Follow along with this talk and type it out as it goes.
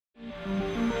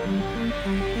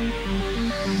Welcome,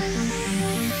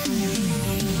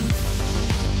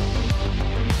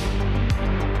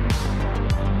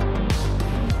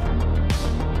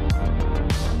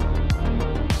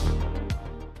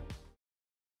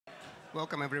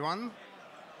 everyone.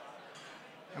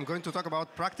 I'm going to talk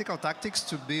about practical tactics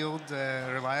to build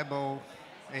reliable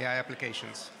AI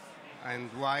applications and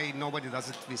why nobody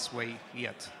does it this way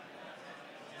yet.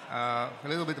 A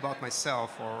little bit about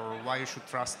myself, or why you should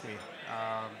trust me.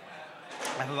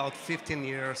 I have about 15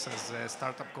 years as a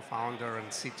startup co-founder and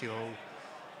CTO.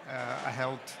 I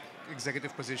held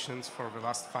executive positions for the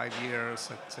last 5 years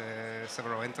at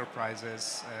several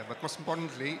enterprises. But most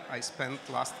importantly, I spent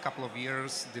the last couple of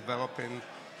years developing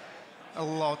a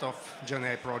lot of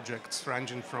GenAI projects,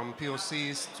 ranging from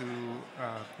POCs to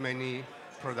many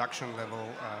production-level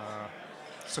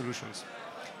solutions,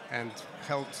 and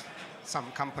helped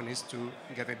some companies to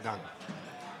get it done.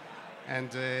 And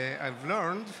I've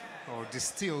learned or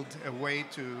distilled a way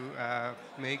to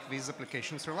make these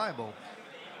applications reliable.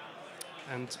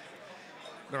 And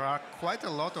there are quite a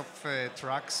lot of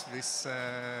tracks this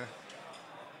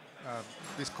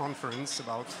conference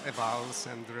about evals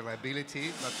and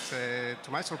reliability, but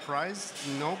to my surprise,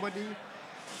 nobody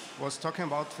was talking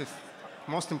about the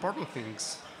most important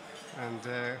things. And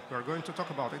we're going to talk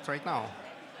about it right now.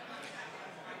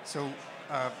 So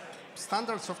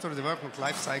standard software development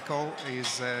lifecycle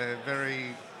is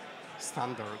very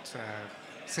standard,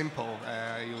 simple.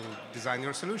 You design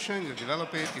your solution, you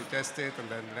develop it, you test it, and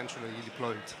then eventually you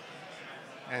deploy it.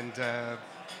 And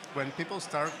when people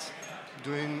start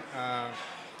doing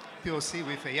POC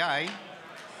with AI,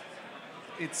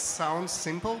 it sounds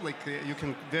simple, like you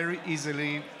can very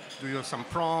easily do some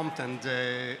prompt and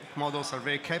models are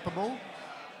very capable,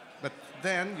 but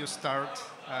then you start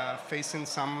facing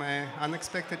some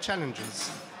unexpected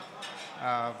challenges.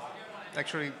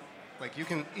 Actually, like you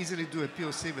can easily do a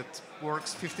POC that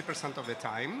works 50% of the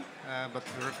time, but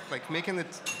like making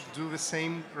it do the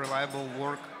same reliable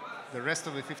work the rest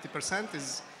of the 50%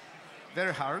 is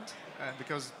very hard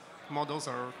because models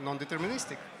are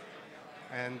non-deterministic.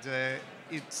 And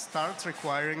it starts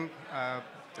requiring a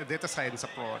data science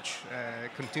approach,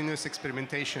 continuous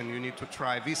experimentation. You need to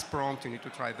try this prompt, you need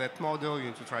to try that model, you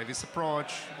need to try this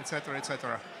approach, etc.,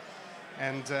 etc.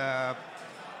 And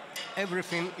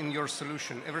everything in your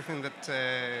solution, everything that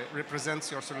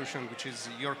represents your solution, which is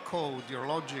your code, your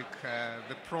logic,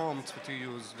 the prompts that you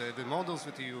use, the models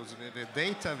that you use, the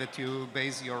data that you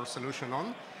base your solution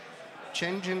on,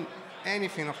 changing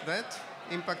anything of that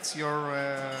impacts your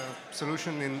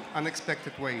solution in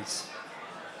unexpected ways.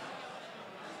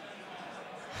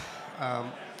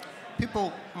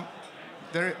 People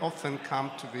very often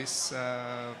come to this,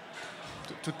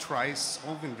 to try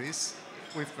solving this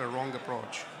with the wrong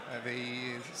approach.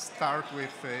 They start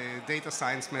with data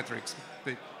science metrics.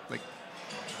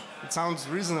 It sounds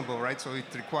reasonable, right? So it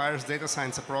requires data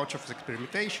science approach of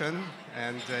experimentation,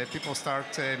 and people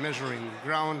start measuring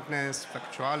groundness,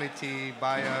 factuality,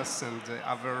 bias, and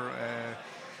other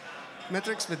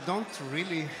metrics that don't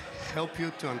really help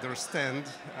you to understand,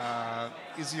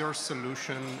 is your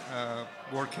solution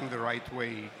working the right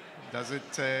way? Does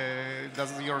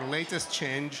your latest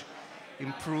change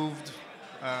improved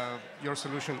your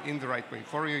solution in the right way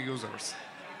for your users?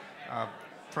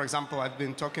 For example, I've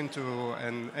been talking to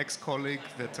an ex-colleague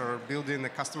that are building a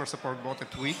customer support bot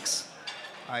at Wix.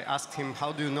 I asked him,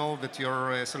 how do you know that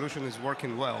your solution is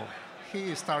working well?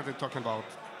 He started talking about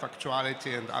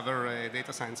factuality and other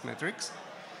data science metrics.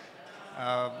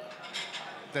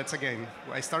 That's again,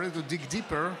 I started to dig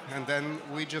deeper, and then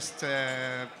we just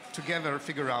together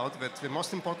figure out that the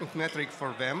most important metric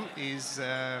for them is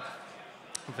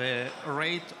the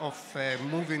rate of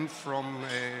moving from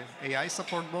AI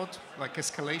support bot, like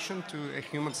escalation, to a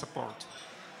human support.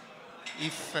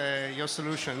 If your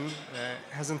solution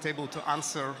hasn't able to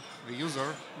answer the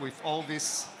user with all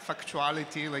this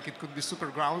factuality, like it could be super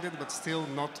grounded, but still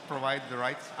not provide the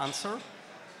right answer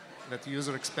that the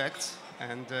user expects,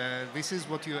 and this is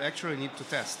what you actually need to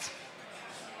test.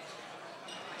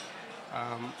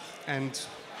 And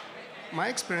my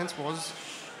experience was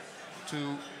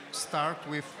to start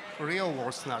with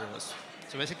real-world scenarios.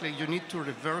 So basically, you need to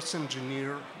reverse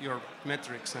engineer your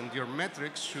metrics, and your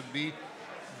metrics should be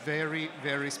very,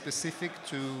 very specific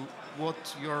to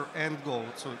what your end goal.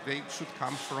 So they should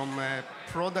come from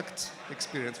product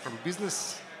experience, from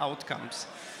business outcomes.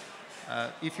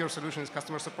 If your solution is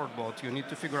customer support bot, you need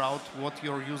to figure out what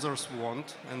your users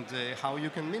want and how you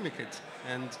can mimic it.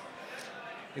 And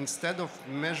instead of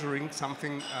measuring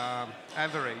something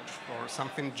average or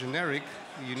something generic,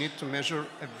 you need to measure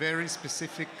a very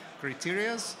specific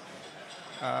criteria,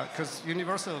 because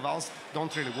universal evals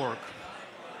don't really work.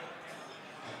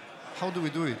 how do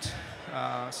we do it?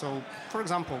 So, for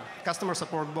example, customer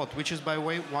support bot, which is, by the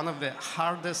way, one of the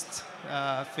hardest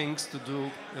things to do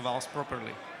evals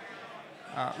properly.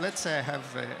 Let's say I have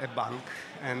a bank,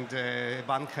 and a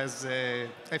bank has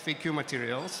FAQ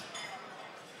materials,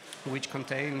 which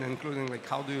contain, including like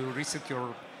how do you reset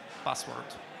your password.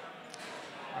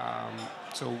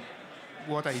 So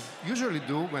what I usually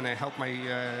do when I help my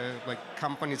like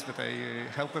companies that I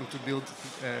help them to build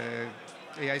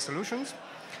AI solutions,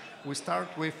 we start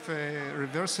with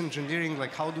reverse engineering,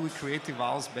 like how do we create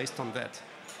evals based on that.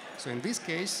 So in this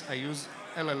case, I use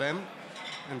LLM,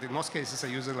 and in most cases I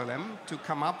use LLM to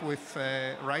come up with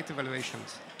right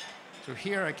evaluations. So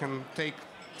here I can take,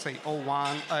 say,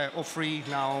 O1, O3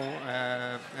 now,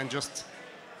 and just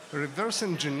reverse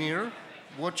engineer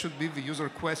what should be the user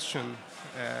question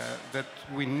that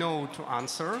we know to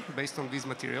answer based on these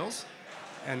materials,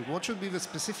 and what should be the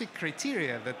specific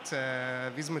criteria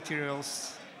that these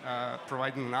materials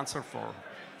provide an answer for.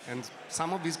 And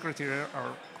some of these criteria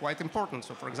are quite important.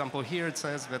 So for example, here it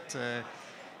says that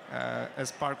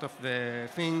as part of the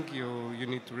thing, you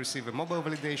need to receive a mobile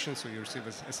validation, so you receive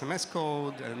an SMS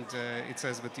code, and it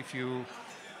says that if you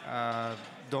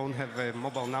don't have a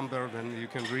mobile number, then you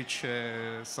can reach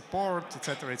support,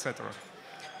 etc., etc.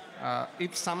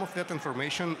 If some of that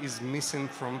information is missing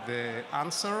from the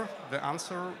answer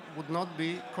would not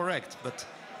be correct. But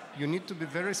you need to be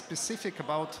very specific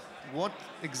about what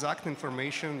exact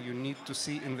information you need to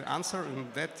see in the answer,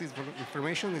 and that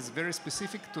information is very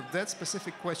specific to that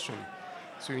specific question.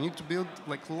 So you need to build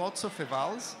like lots of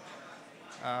evals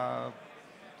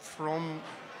from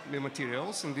the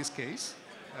materials, in this case,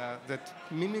 that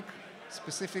mimic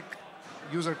specific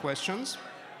user questions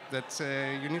that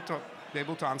you need to be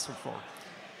able to answer for.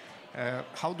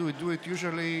 How do we do it?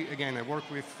 Usually, again, I work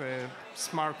with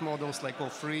smart models like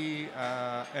O3,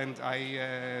 and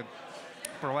I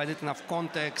provided enough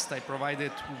context. I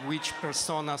provided which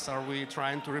personas are we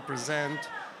trying to represent,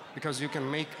 because you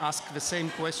can ask the same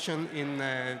question in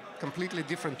completely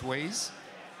different ways,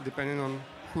 depending on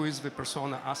who is the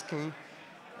persona asking.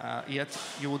 Yet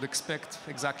you would expect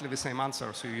exactly the same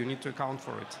answer, so you need to account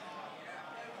for it.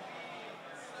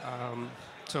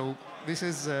 So this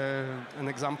is an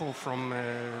example from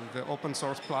the open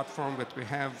source platform that we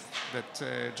have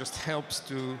that just helps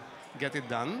to get it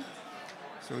done.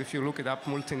 So if you look it up,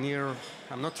 Multinear,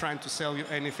 I'm not trying to sell you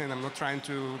anything. I'm not trying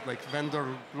to like vendor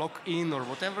lock in or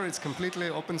whatever. It's completely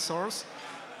open source.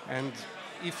 And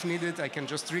if needed, I can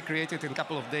just recreate it in a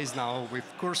couple of days now with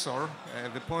Cursor.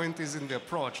 The point is in the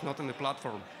approach, not in the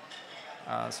platform.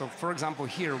 So for example,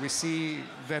 here we see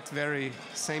that very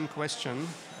same question.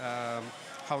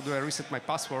 How do I reset my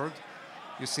password?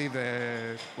 You see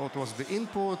what was the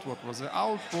input, what was the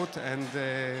output, and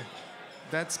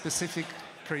that specific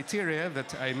criteria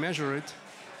that I measured,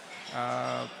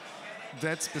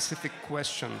 that specific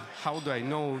question. How do I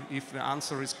know if the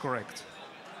answer is correct?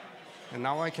 And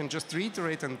now I can just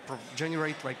reiterate and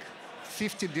generate like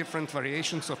 50 different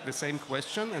variations of the same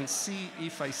question and see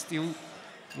if I still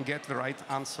get the right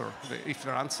answer, if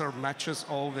the answer matches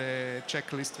all the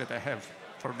checklist that I have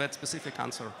for that specific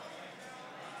answer.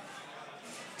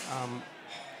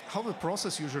 How the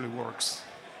process usually works.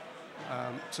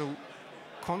 So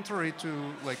contrary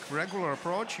to like regular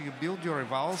approach, you build your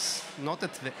evals not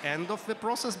at the end of the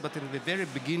process, but in the very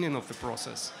beginning of the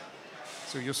process.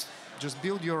 So you just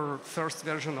build your first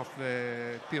version of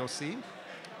the POC.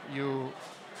 You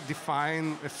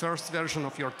define a first version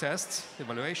of your tests,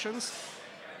 evaluations.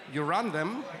 You run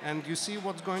them, and you see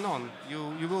what's going on.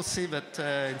 You will see that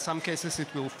in some cases it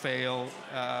will fail,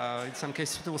 in some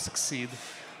cases it will succeed.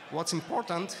 What's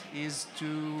important is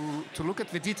to look at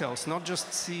the details, not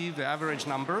just see the average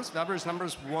numbers. The average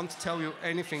numbers won't tell you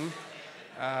anything,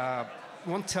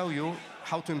 won't tell you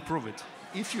how to improve it.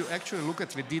 If you actually look at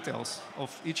the details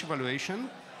of each evaluation,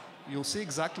 you'll see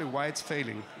exactly why it's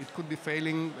failing. It could be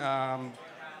failing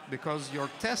because your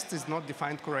test is not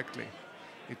defined correctly.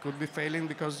 It could be failing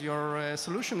because your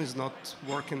solution is not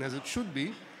working as it should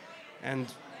be. And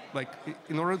like,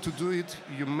 in order to do it,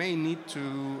 you may need to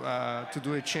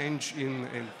do a change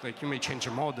like you may change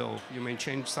a model, you may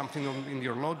change something in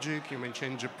your logic, you may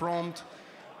change a prompt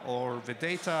or the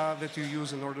data that you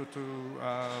use in order to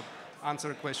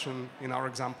answer a question in our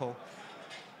example.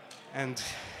 And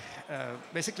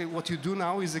basically what you do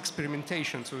now is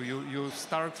experimentation. So you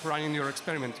start running your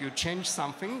experiment. You change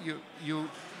something, you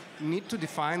need to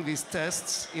define these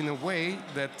tests in a way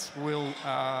that will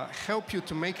help you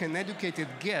to make an educated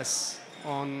guess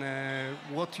on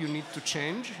what you need to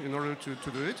change in order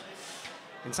to do it.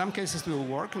 In some cases it will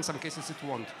work, in some cases it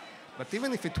won't. But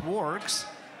even if it works,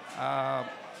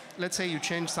 let's say you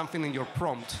change something in your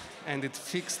prompt and it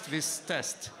fixed this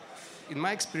test. In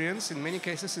my experience, in many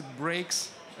cases, it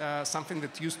breaks something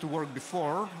that used to work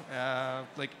before.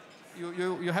 Like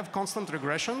you have constant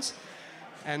regressions,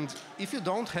 and if you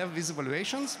don't have these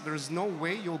evaluations, there's no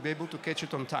way you'll be able to catch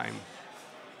it on time.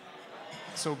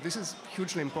 So this is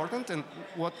hugely important, and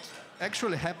what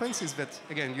actually happens is that,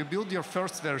 again, you build your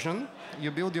first version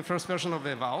of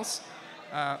the evals,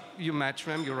 you match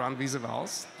them, you run these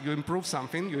evals, you improve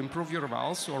something, you improve your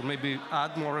evals, or maybe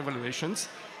add more evaluations,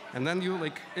 and then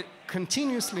you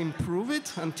continuously improve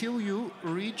it until you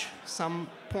reach some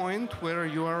point where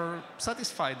you are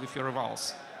satisfied with your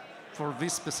evals for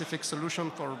this specific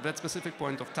solution for that specific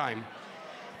point of time.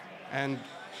 And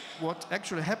what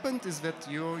actually happened is that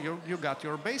you got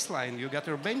your baseline, you got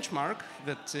your benchmark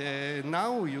that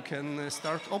now you can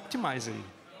start optimizing.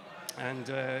 And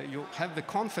you have the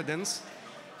confidence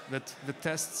that the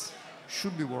tests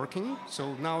should be working.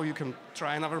 So now you can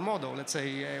try another model. Let's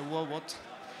say,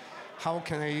 how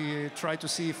can I try to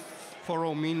see if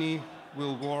 4.0 mini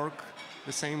will work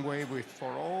the same way with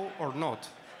 4.0 or not?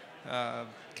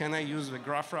 Can I use the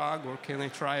graph RAG, or can I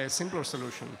try a simpler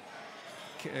solution?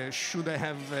 Should I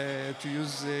have to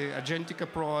use the agentic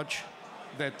approach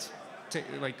that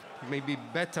may be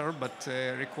better but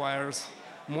requires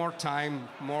more time,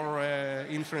 more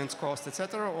inference cost,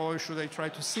 etc., or should I try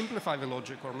to simplify the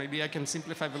logic, or maybe I can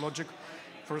simplify the logic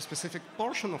for a specific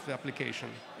portion of the application,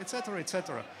 etc.,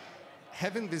 etc.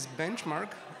 Having this benchmark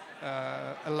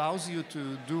allows you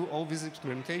to do all these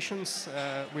experimentations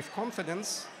with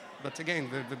confidence. But again,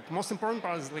 the most important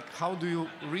part is how do you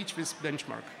reach this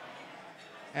benchmark?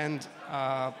 And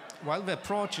while the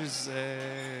approach is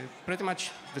pretty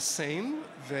much the same,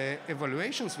 the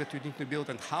evaluations that you need to build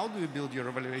and how do you build your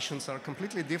evaluations are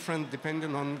completely different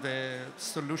depending on the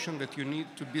solution that you need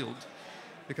to build.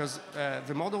 Because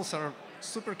the models are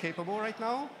super capable right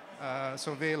now,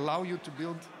 so they allow you to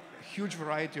build a huge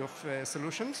variety of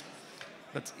solutions.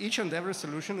 But each and every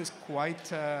solution is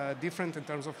quite different in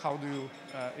terms of how do you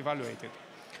evaluate it.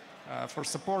 For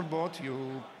support bot,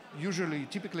 you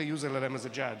typically use LLM as a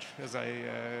judge, as I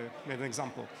made an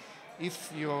example.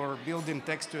 If you're building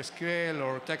text to SQL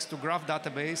or text to graph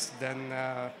database, then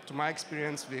to my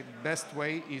experience, the best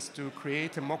way is to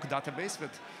create a mock database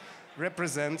that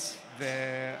represents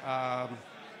the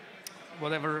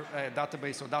whatever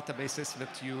database or databases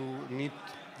that you need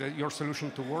your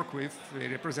solution to work with. They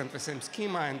represent the same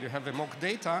schema, and you have the mock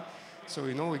data, so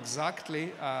you know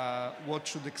exactly what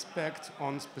should expect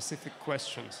on specific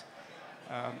questions.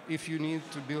 If you need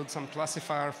to build some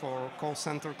classifier for call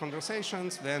center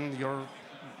conversations, then your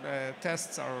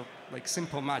tests are like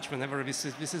simple match whenever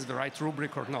this is the right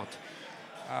rubric or not.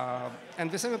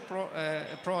 And the same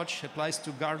approach applies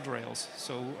to guardrails.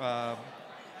 So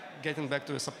getting back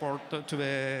to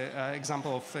the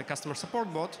example of a customer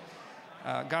support bot,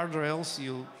 guardrails,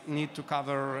 you need to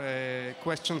cover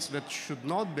questions that should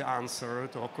not be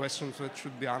answered, or questions that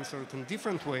should be answered in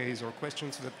different ways, or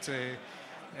questions that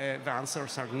the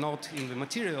answers are not in the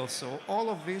material. So all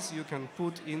of this you can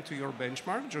put into your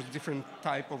benchmark, just different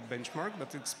type of benchmark,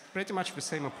 but it's pretty much the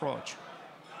same approach.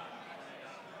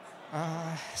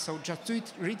 So just to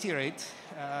reiterate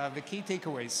the key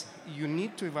takeaways, you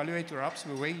need to evaluate your apps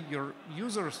the way your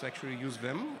users actually use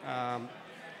them,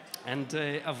 and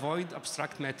avoid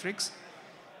abstract metrics,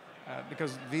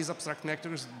 because these abstract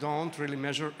metrics don't really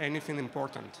measure anything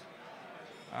important.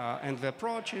 And the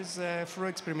approach is through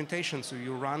experimentation. So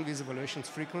you run these evaluations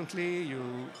frequently.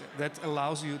 That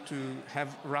allows you to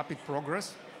have rapid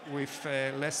progress with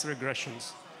less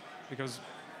regressions, because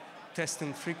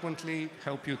testing frequently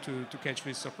help you to catch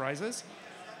these surprises.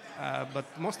 But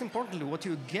most importantly, what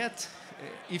you get,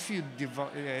 if you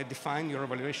define your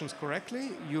evaluations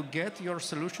correctly, you get your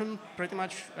solution pretty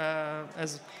much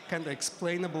as kind of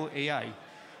explainable AI,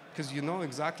 because you know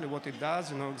exactly what it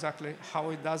does, you know exactly how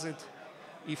it does it,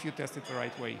 if you test it the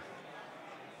right way.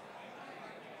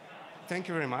 Thank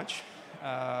you very much.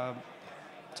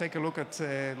 Take a look at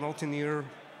Multinear.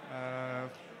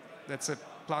 That's a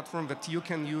platform that you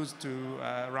can use to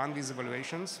run these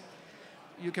evaluations.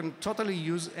 You can totally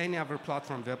use any other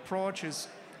platform. The approach is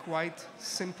quite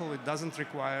simple. It doesn't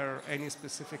require any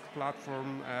specific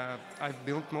platform. I've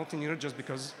built Multinear just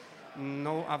because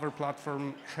no other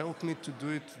platform helped me to do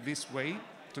it this way,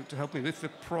 to help me with the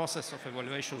process of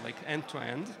evaluation, like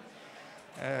end-to-end.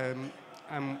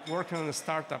 I'm working on a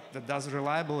startup that does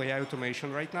reliable AI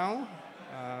automation right now.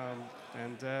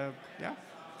 Yeah,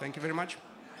 thank you very much.